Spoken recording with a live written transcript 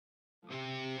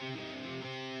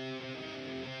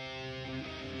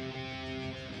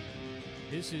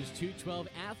This is 212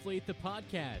 Athlete, the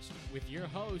podcast, with your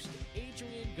host,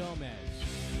 Adrian Gomez.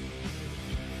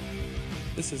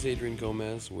 This is Adrian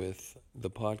Gomez with the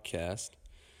podcast.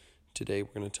 Today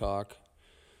we're going to talk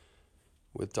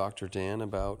with Dr. Dan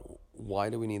about why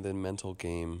do we need the mental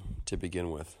game to begin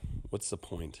with? What's the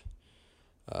point?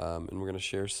 And we're going to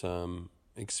share some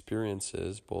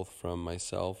experiences, both from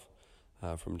myself,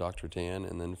 from Dr. Dan,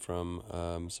 and then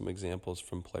from some examples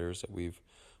from players that we've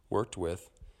worked with,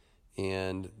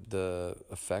 and the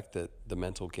effect that the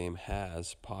mental game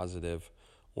has, positive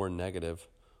or negative,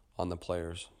 on the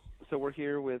players. So we're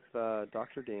here with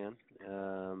Dr. Dan.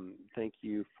 Thank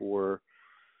you for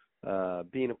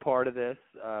being a part of this.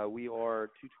 We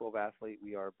are 212 Athlete.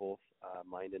 We are both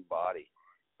mind and body.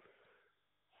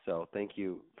 So thank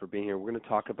you for being here. We're going to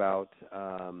talk about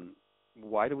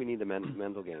why do we need the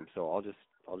mental game. So I'll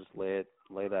just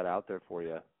lay that out there for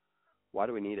you. Why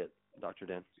do we need it, Dr.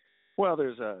 Dan? Well,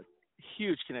 there's a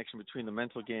huge connection between the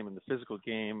mental game and the physical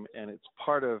game, and it's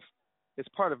part of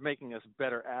making us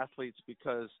better athletes,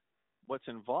 because what's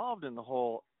involved in the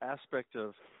whole aspect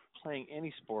of playing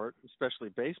any sport, especially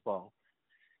baseball,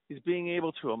 is being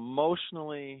able to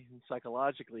emotionally and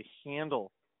psychologically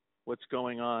handle what's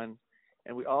going on.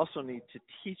 And we also need to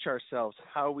teach ourselves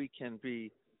how we can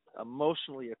be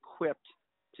emotionally equipped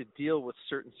to deal with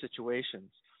certain situations.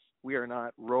 We are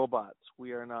not robots.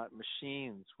 We are not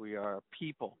machines. We are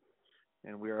people.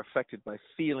 And we are affected by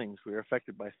feelings. We are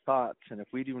affected by thoughts. And if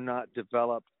we do not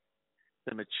develop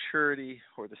the maturity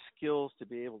or the skills to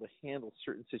be able to handle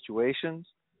certain situations,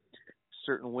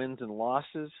 certain wins and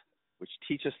losses, which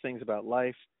teach us things about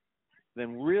life,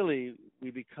 then really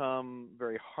we become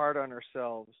very hard on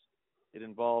ourselves. It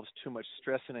involves too much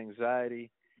stress and anxiety.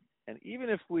 And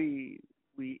even if we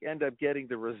end up getting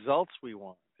the results we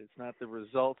want, it's not the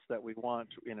results that we want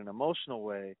in an emotional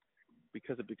way,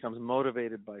 because it becomes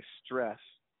motivated by stress.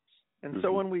 And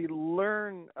so when we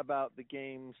learn about the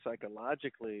game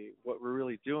psychologically, what we're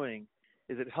really doing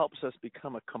is it helps us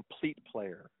become a complete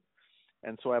player.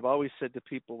 And so I've always said to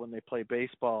people when they play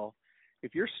baseball,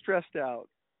 if you're stressed out,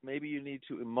 maybe you need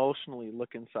to emotionally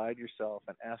look inside yourself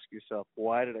and ask yourself,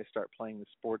 why did I start playing the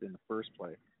sport in the first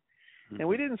place? And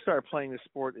we didn't start playing the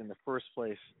sport in the first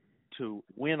place to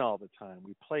win all the time.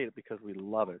 We played it because we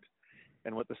love it.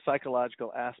 And what the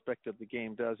psychological aspect of the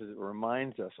game does is it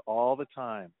reminds us all the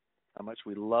time how much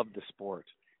we love the sport.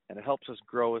 And it helps us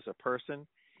grow as a person.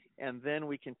 And then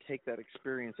we can take that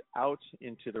experience out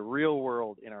into the real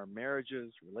world in our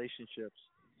marriages, relationships,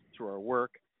 through our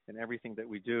work, and everything that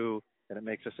we do, and it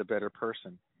makes us a better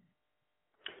person.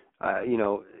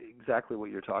 Exactly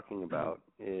what you're talking about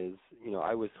is,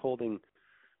 I was holding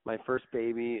my first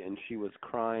baby and she was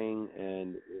crying,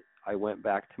 and I went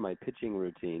back to my pitching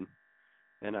routine,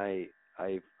 and I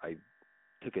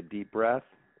took a deep breath.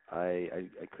 I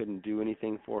couldn't do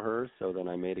anything for her, so then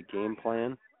I made a game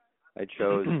plan. I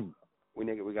chose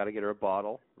we got to get her a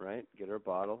bottle, right? Get her a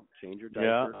bottle, change her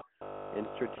diaper, and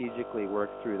strategically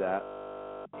work through that.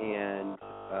 And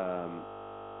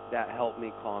that helped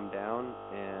me calm down,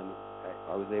 and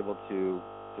I was able to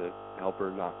help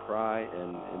her not cry,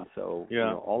 and so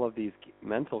all of these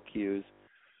mental cues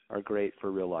are great for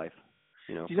real life.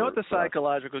 Do you know what the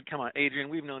psychological – come on, Adrian,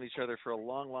 we've known each other for a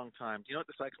long, long time. Do you know what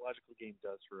the psychological game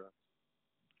does for us?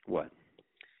 What?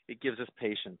 It gives us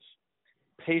patience.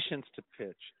 Patience to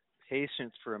pitch,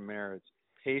 patience for a marriage,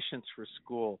 patience for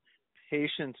school,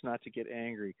 patience not to get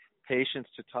angry, patience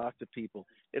to talk to people.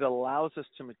 It allows us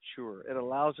to mature. It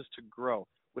allows us to grow.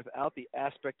 Without the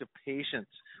aspect of patience,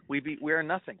 we are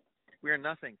nothing. We are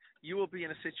nothing. You will be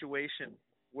in a situation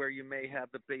where you may have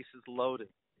the bases loaded,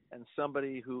 and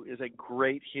somebody who is a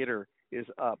great hitter is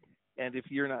up. And if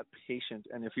you're not patient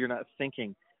and if you're not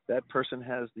thinking, that person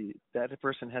has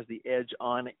the edge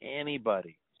on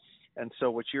anybody. And so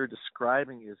what you're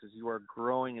describing is you are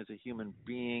growing as a human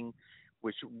being,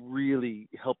 which really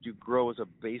helped you grow as a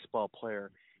baseball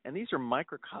player. And these are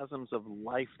microcosms of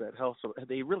life that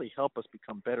they really help us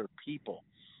become better people.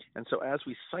 And so as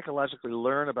we psychologically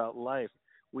learn about life,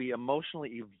 we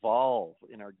emotionally evolve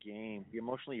in our game. We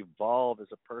emotionally evolve as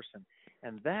a person.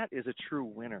 And that is a true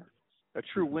winner. A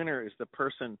true winner is the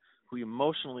person who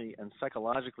emotionally and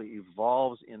psychologically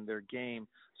evolves in their game.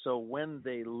 So when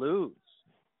they lose,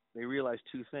 they realize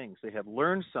two things. They have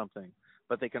learned something,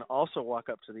 but they can also walk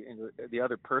up to the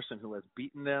other person who has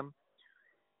beaten them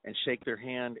and shake their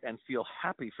hand and feel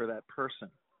happy for that person.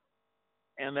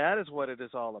 And that is what it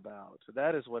is all about.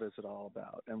 That is what it's all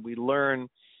about. And we learn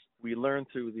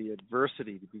through the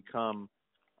adversity to become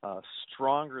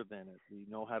stronger than it. We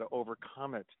know how to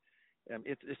overcome it.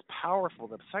 It's powerful.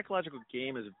 The psychological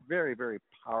game is very, very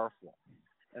powerful.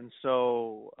 And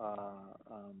so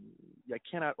I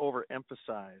cannot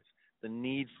overemphasize the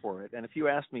need for it. And if you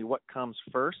ask me what comes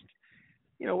first,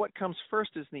 what comes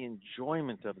first is the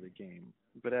enjoyment of the game.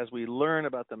 But as we learn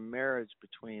about the marriage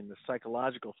between the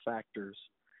psychological factors,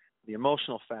 the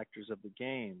emotional factors of the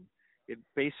game, it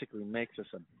basically makes us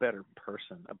a better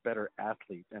person, a better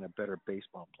athlete, and a better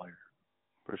baseball player.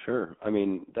 For sure. I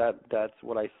mean, that's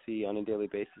what I see on a daily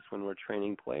basis when we're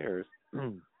training players.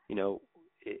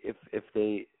 If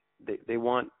they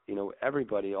want,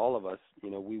 everybody, all of us,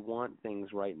 we want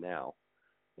things right now.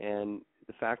 And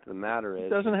the fact of the matter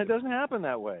is, it doesn't happen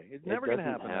that way. It's never going to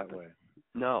happen that way.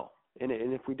 No. And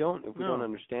if we don't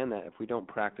understand that, if we don't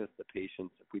practice the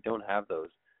patience, if we don't have those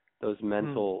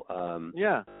mental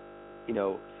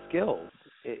skills,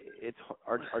 it's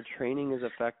our training is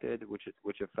affected,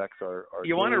 which affects our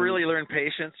You want to really learn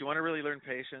patience?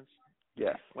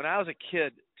 Yes. When I was a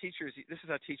kid, this is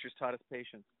how teachers taught us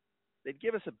patience. They'd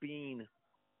give us a bean.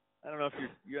 I don't know if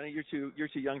you're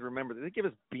too young to remember. They'd give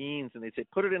us beans and they'd say,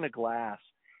 put it in a glass.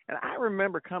 And I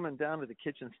remember coming down to the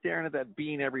kitchen, staring at that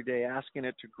bean every day, asking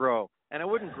it to grow, and it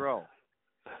wouldn't grow.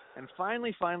 And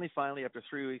finally, after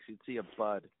 3 weeks, you'd see a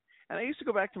bud. And I used to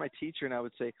go back to my teacher and I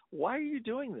would say, why are you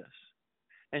doing this?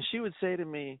 And she would say to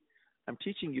me, I'm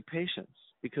teaching you patience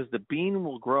because the bean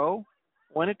will grow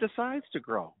when it decides to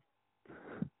grow.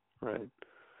 Right.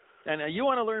 And you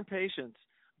want to learn patience,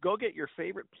 go get your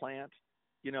favorite plant.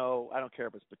 I don't care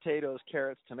if it's potatoes,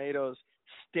 carrots, tomatoes.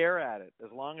 Stare at it as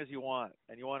long as you want.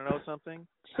 And you want to know something?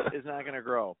 It's not going to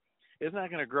grow. It's not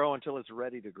going to grow until it's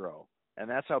ready to grow. And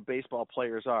that's how baseball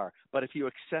players are. But if you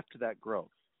accept that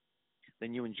growth,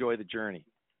 then you enjoy the journey.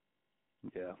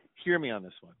 Yeah. Hear me on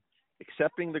this one.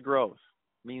 Accepting the growth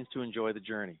means to enjoy the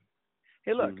journey.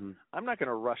 Hey, look, I'm not going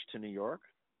to rush to New York.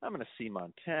 I'm going to see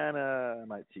Montana. I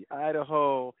might see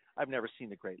Idaho. I've never seen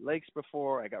the Great Lakes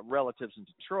before. I got relatives in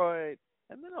Detroit.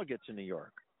 And then I'll get to New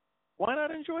York. Why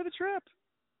not enjoy the trip?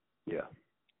 Yeah.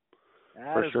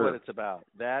 That is what it's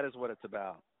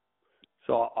about.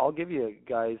 So I'll give you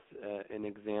guys an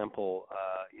example.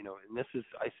 And this is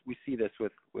we see this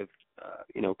with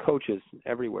coaches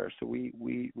everywhere. So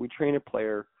we train a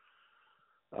player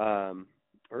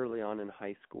early on in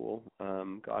high school.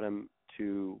 Got him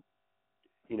to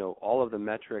all of the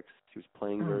metrics. He was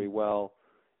playing very well,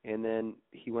 and then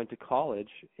he went to college,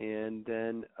 and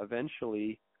then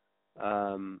eventually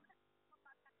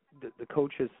the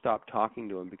coaches stopped talking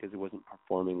to him because he wasn't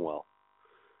performing well.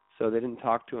 So they didn't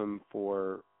talk to him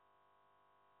for,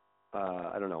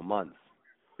 months.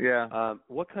 Yeah.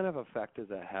 What kind of effect does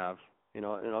that have? And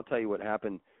I'll tell you what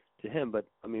happened to him. But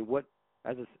I mean, what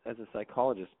as a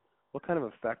psychologist, what kind of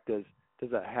effect does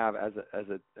that have as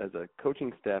a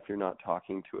coaching staff? You're not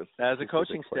talking to us. As a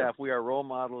coaching staff, we are role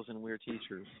models and we're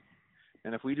teachers.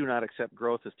 And if we do not accept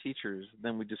growth as teachers,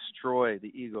 then we destroy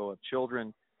the ego of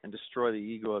children and destroy the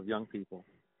ego of young people.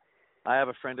 I have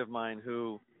a friend of mine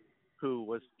who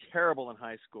was terrible in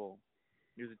high school.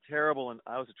 He was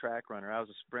I was a track runner. I was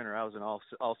a sprinter. I was an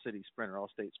all-city sprinter,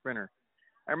 all-state sprinter.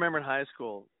 I remember in high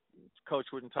school,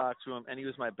 coach wouldn't talk to him, and he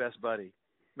was my best buddy.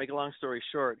 Make a long story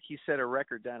short, he set a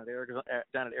record down at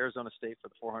Arizona State for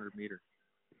the 400 meter.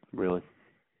 Really?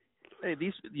 Hey,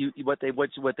 what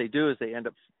they do is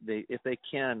if they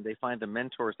can, they find the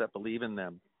mentors that believe in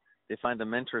them. They find the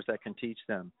mentors that can teach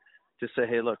them to say,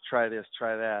 hey, look, try this,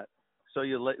 try that. So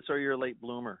you're a late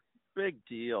bloomer. Big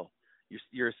deal.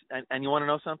 And you want to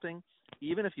know something?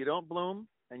 Even if you don't bloom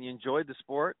and you enjoyed the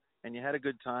sport and you had a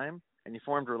good time and you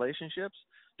formed relationships,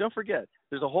 don't forget,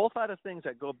 there's a whole lot of things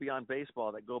that go beyond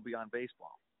baseball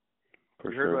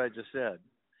For you heard what I just said.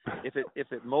 If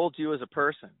it molds you as a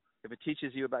person, if it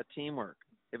teaches you about teamwork,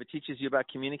 if it teaches you about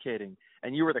communicating,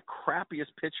 and you were the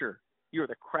crappiest pitcher, you were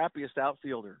the crappiest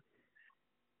outfielder,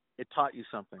 it taught you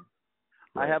something.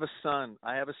 Right. I have a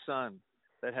son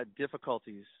that had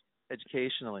difficulties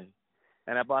educationally,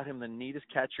 and I bought him the neatest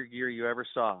catcher gear you ever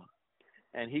saw,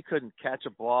 and he couldn't catch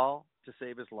a ball to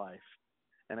save his life.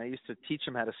 And I used to teach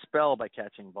him how to spell by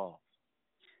catching balls.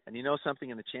 And you know something,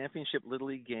 in the championship Little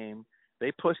League game,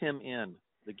 they put him in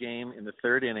the game in the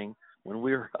third inning when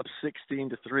we were up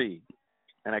 16-3,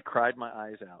 and I cried my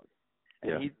eyes out.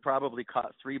 And he probably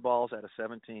caught 3 balls out of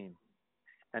 17.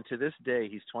 And to this day,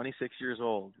 he's 26 years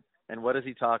old. And what does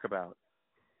he talk about?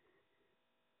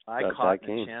 I caught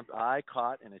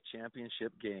in a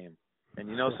championship game. And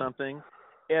you know something?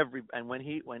 When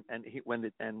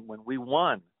we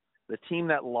won, the team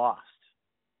that lost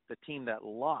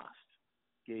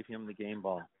gave him the game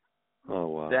ball. Oh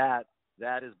wow.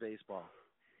 That is baseball.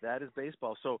 That is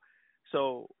baseball.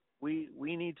 So we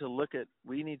need to look at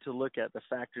the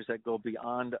factors that go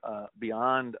beyond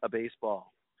a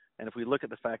baseball, And if we look at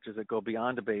the factors that go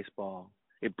beyond to baseball,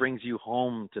 it brings you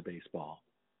home to baseball.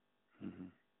 Mm-hmm.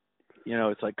 You know,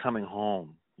 it's like coming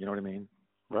home. You know what I mean?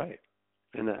 Right.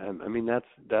 And I mean that's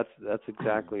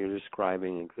exactly, you're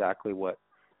describing exactly what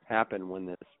happened when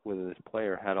this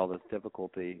player had all this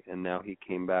difficulty, and now he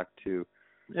came back to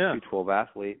 212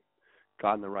 athlete,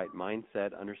 got in the right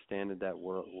mindset, understanding that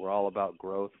we're all about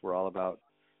growth, we're all about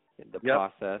the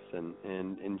process and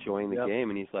enjoying the game,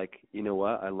 and he's like, you know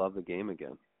what, I love the game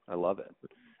again. I love it.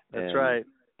 That's right.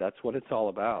 That's what it's all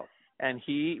about. And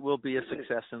he will be a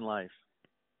success in life.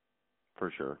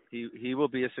 For sure. He will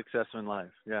be a success in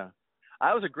life. Yeah.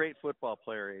 I was a great football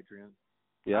player, Adrian.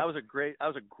 Yeah. I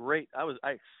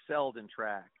excelled in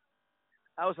track.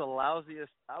 I was the lousiest.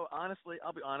 Honestly,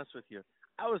 I'll be honest with you.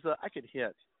 I could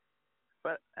hit.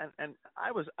 But and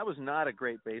I was not a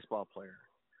great baseball player.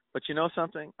 But you know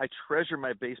something? I treasure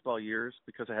my baseball years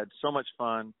because I had so much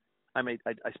fun. I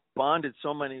bonded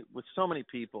with so many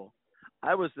people.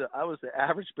 I was the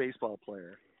average baseball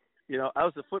player. You know, I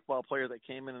was the football player that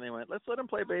came in and they went, "Let's let him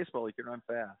play baseball. He can run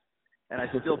fast." And I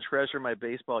still treasure my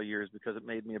baseball years because it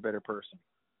made me a better person.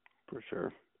 For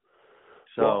sure.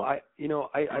 So well,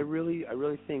 I really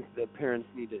think that parents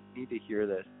need to hear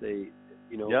this. They,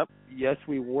 yes,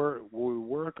 we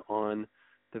work on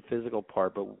the physical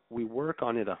part, but we work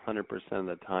on it 100% of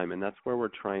the time, and that's where we're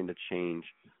trying to change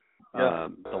the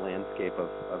landscape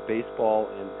of baseball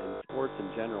and sports in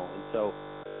general. And so,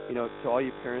 to all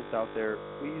you parents out there,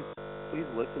 please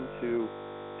listen to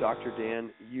Dr. Dan.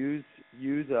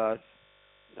 Use us,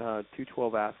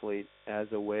 212 athlete, as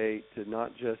a way to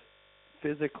not just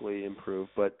physically improve,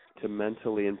 but to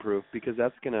mentally improve, because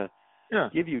that's going to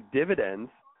give you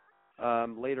dividends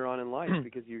later on in life,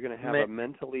 because you're going to have a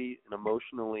mentally and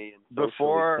emotionally and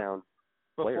socially sound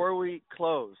player. Before we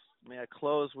close, may I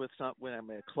close with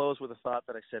a thought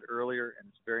that I said earlier, and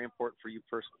it's very important for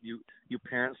you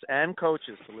parents and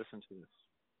coaches to listen to this.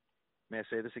 May I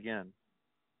say this again?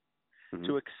 Mm-hmm.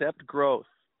 To accept growth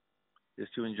is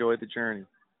to enjoy the journey,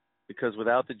 because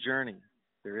without the journey,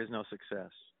 there is no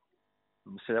success.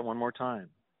 I'm going to say that one more time.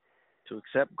 To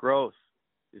accept growth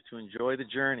is to enjoy the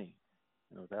journey,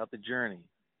 and without the journey,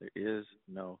 there is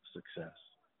no success.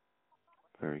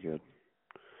 Very good.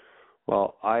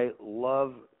 Well, I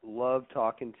love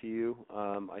talking to you.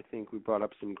 I think we brought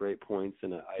up some great points,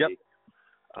 and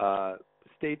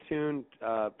stay tuned,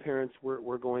 parents. We're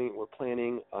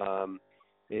planning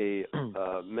a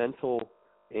mental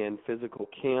and physical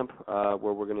camp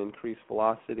where we're going to increase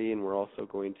velocity, and we're also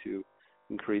going to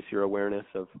increase your awareness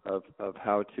of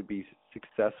how to be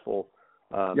successful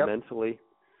mentally.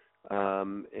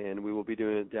 And we will be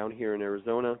doing it down here in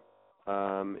Arizona.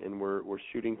 And we're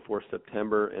shooting for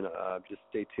September, and just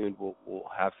stay tuned. We'll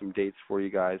have some dates for you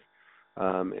guys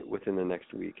within the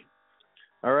next week.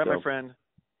 All right, my friend.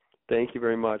 Thank you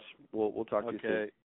very much. We'll talk to you soon.